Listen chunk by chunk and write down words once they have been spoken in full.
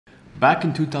Back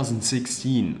in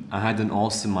 2016, I had an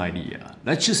awesome idea.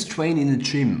 Let's just train in the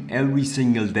gym every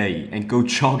single day and go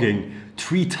jogging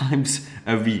 3 times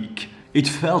a week. It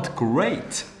felt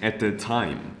great at the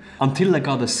time, until I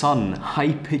got a sudden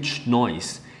high-pitched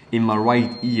noise in my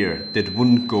right ear that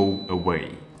wouldn't go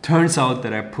away. Turns out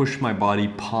that I pushed my body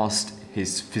past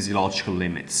his physiological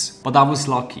limits. But I was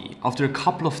lucky. After a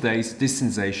couple of days, this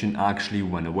sensation actually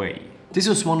went away. This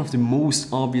was one of the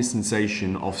most obvious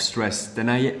sensations of stress that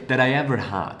I ever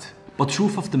had. But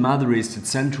truth of the matter is that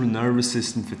central nervous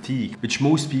system fatigue, which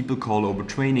most people call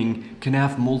overtraining, can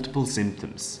have multiple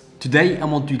symptoms. Today I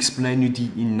want to explain you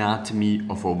the anatomy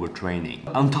of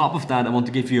overtraining. On top of that, I want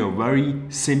to give you a very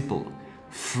simple,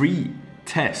 free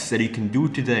test that you can do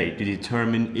today to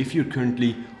determine if you're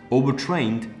currently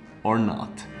overtrained or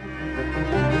not.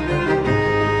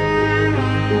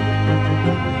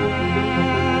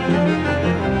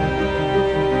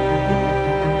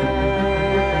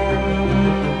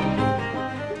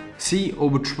 See,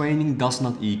 overtraining does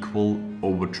not equal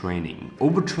overtraining.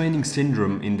 Overtraining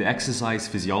syndrome in the exercise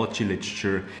physiology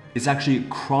literature is actually a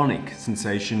chronic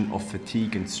sensation of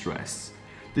fatigue and stress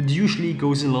that usually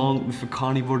goes along with a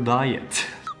carnivore diet.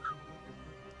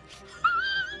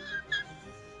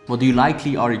 What you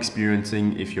likely are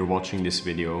experiencing if you're watching this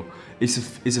video is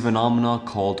a phenomenon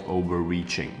called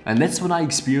overreaching. And that's what I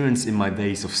experienced in my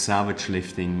days of savage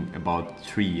lifting about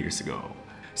 3 years ago.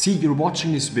 See, you're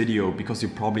watching this video because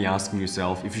you're probably asking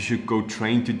yourself if you should go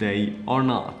train today or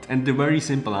not. And the very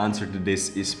simple answer to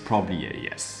this is probably a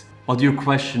yes. But your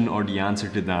question or the answer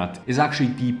to that is actually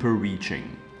deeper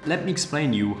reaching. Let me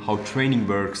explain you how training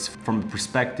works from the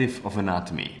perspective of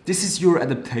anatomy. This is your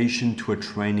adaptation to a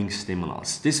training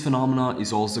stimulus. This phenomenon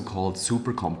is also called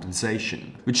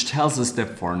supercompensation, which tells us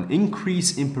that for an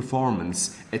increase in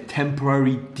performance, a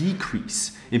temporary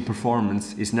decrease in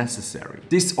performance is necessary.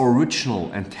 This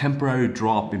original and temporary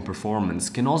drop in performance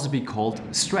can also be called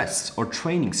stress or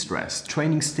training stress,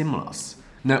 training stimulus.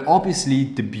 Now obviously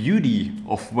the beauty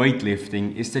of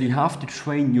weightlifting is that you have to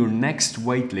train your next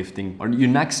weightlifting or your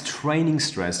next training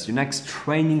stress, your next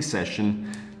training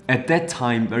session at that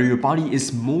time where your body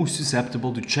is most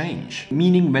susceptible to change.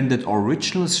 Meaning when that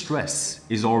original stress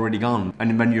is already gone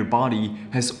and when your body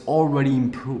has already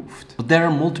improved. But there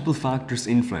are multiple factors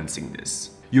influencing this.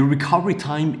 Your recovery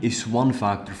time is one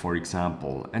factor, for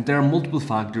example, and there are multiple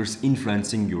factors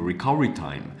influencing your recovery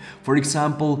time. For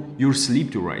example, your sleep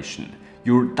duration,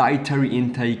 your dietary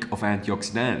intake of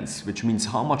antioxidants, which means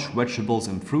how much vegetables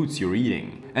and fruits you're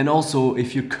eating, and also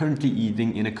if you're currently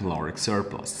eating in a caloric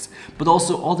surplus. But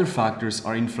also other factors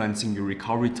are influencing your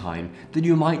recovery time that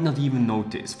you might not even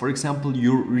notice. For example,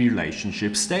 your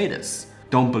relationship status.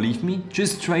 Don't believe me?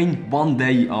 Just train one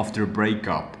day after a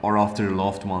breakup or after a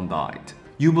loved one died.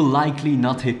 You will likely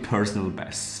not hit personal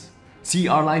bests. See,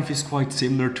 our life is quite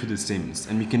similar to The Sims,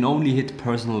 and we can only hit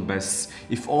personal bests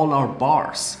if all our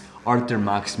bars are at their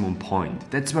maximum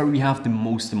point. That's where we have the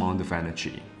most amount of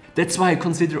energy. That's why I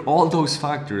consider all those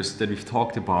factors that we've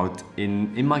talked about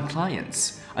in my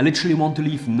clients. I literally want to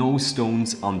leave no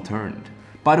stones unturned.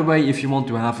 By the way, if you want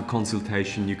to have a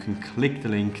consultation, you can click the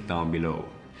link down below.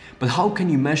 But how can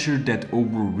you measure that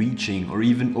overreaching or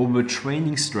even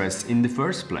overtraining stress in the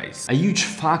first place? A huge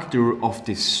factor of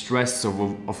this stress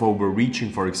of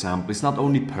overreaching, for example, is not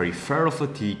only peripheral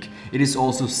fatigue, it is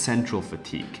also central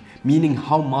fatigue, meaning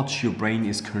how much your brain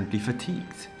is currently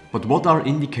fatigued. But what are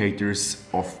indicators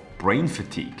of brain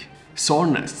fatigue?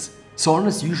 Soreness.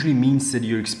 Soreness usually means that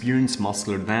you experience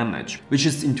muscular damage, which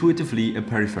is intuitively a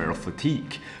peripheral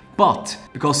fatigue. But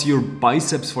because your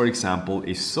biceps, for example,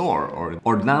 is sore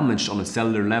or damaged on a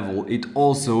cellular level, it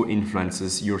also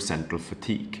influences your central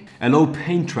fatigue. A low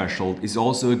pain threshold is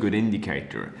also a good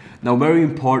indicator. Now, very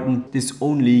important, this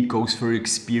only goes for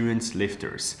experienced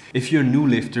lifters. If you're a new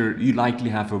lifter, you likely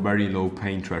have a very low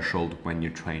pain threshold when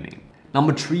you're training.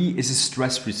 Number 3 is a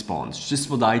stress response, just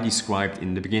what I described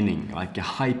in the beginning, like a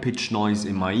high-pitched noise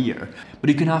in my ear. But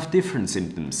you can have different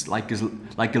symptoms, like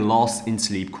a loss in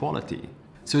sleep quality.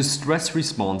 So stress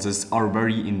responses are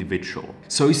very individual.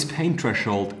 So is pain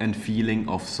threshold and feeling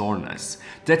of soreness.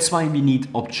 That's why we need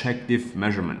objective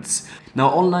measurements. Now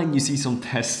online you see some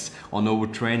tests on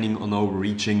overtraining, on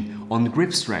overreaching, on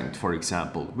grip strength, for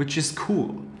example, which is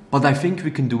cool. But I think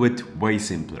we can do it way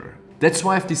simpler. That's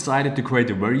why I've decided to create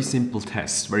a very simple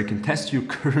test where you can test your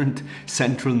current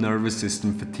central nervous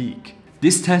system fatigue.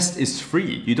 This test is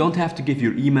free. You don't have to give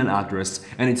your email address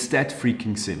and it's that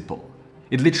freaking simple.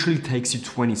 It literally takes you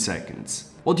 20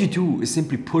 seconds. What you do is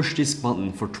simply push this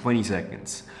button for 20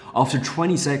 seconds. After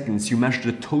 20 seconds, you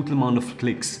measure the total amount of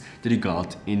clicks that you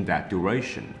got in that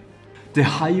duration. The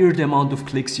higher the amount of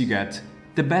clicks you get,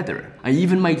 the better. I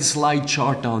even made a slide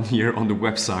chart down here on the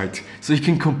website so you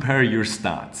can compare your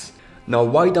stats. Now,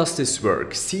 why does this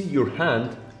work? See, your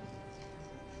hand,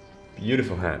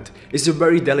 beautiful hand, is a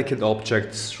very delicate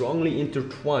object strongly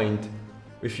intertwined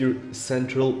with your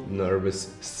central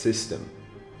nervous system.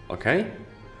 Okay?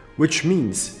 Which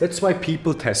means that's why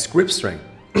people test grip strength.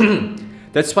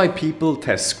 That's why people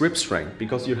test grip strength,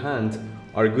 because your hands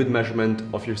are a good measurement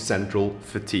of your central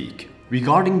fatigue.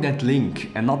 Regarding that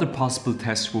link, another possible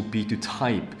test would be to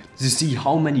type, to see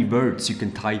how many words you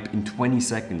can type in 20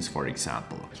 seconds, for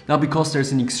example. Now, because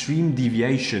there's an extreme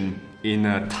deviation in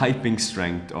typing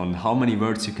strength on how many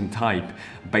words you can type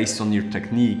based on your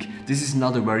technique, this is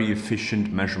not a very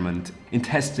efficient measurement in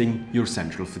testing your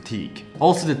central fatigue.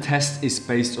 Also, the test is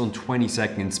based on 20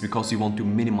 seconds because you want to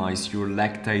minimize your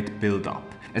lactate buildup.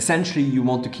 Essentially, you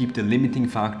want to keep the limiting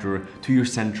factor to your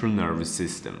central nervous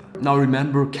system. Now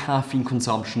remember, caffeine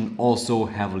consumption also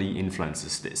heavily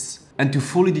influences this. And to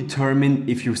fully determine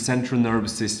if your central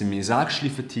nervous system is actually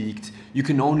fatigued, you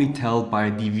can only tell by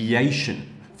a deviation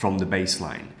from the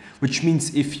baseline. Which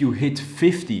means if you hit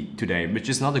 50 today, which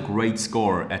is not a great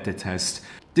score at the test,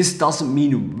 this doesn't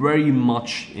mean very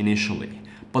much initially.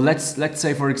 But let's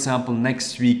say, for example,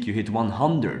 next week you hit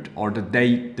 100, or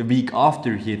the week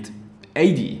after you hit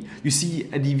 80, you see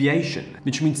a deviation,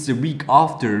 which means the week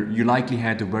after you likely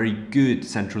had a very good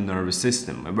central nervous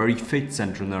system, a very fit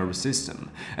central nervous system.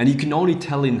 And you can only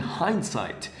tell in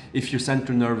hindsight if your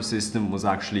central nervous system was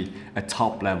actually at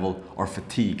top level or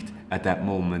fatigued at that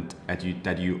moment that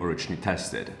you originally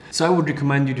tested. So I would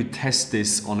recommend you to test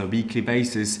this on a weekly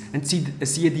basis and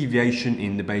see a deviation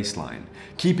in the baseline.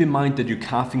 Keep in mind that your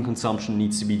caffeine consumption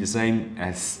needs to be the same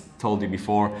as told you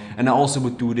before, and I also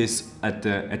would do this at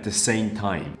the same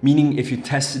time. Meaning, if you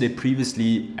tested it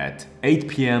previously at 8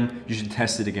 p.m, you should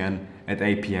test it again at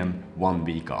 8 p.m. 1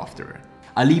 week after.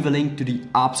 I'll leave a link to the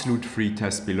absolute free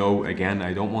test below. Again,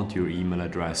 I don't want your email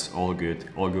address. All good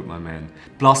my man.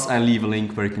 Plus, I'll leave a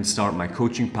link where you can start my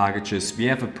coaching packages. We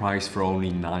have a price for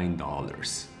only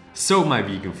 $9. So my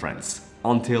vegan friends,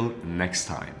 until next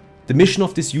time. The mission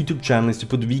of this YouTube channel is to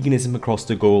put veganism across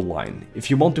the goal line. If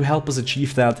you want to help us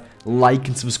achieve that, like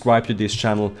and subscribe to this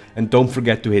channel, and don't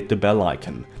forget to hit the bell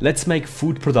icon. Let's make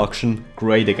food production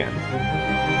great again.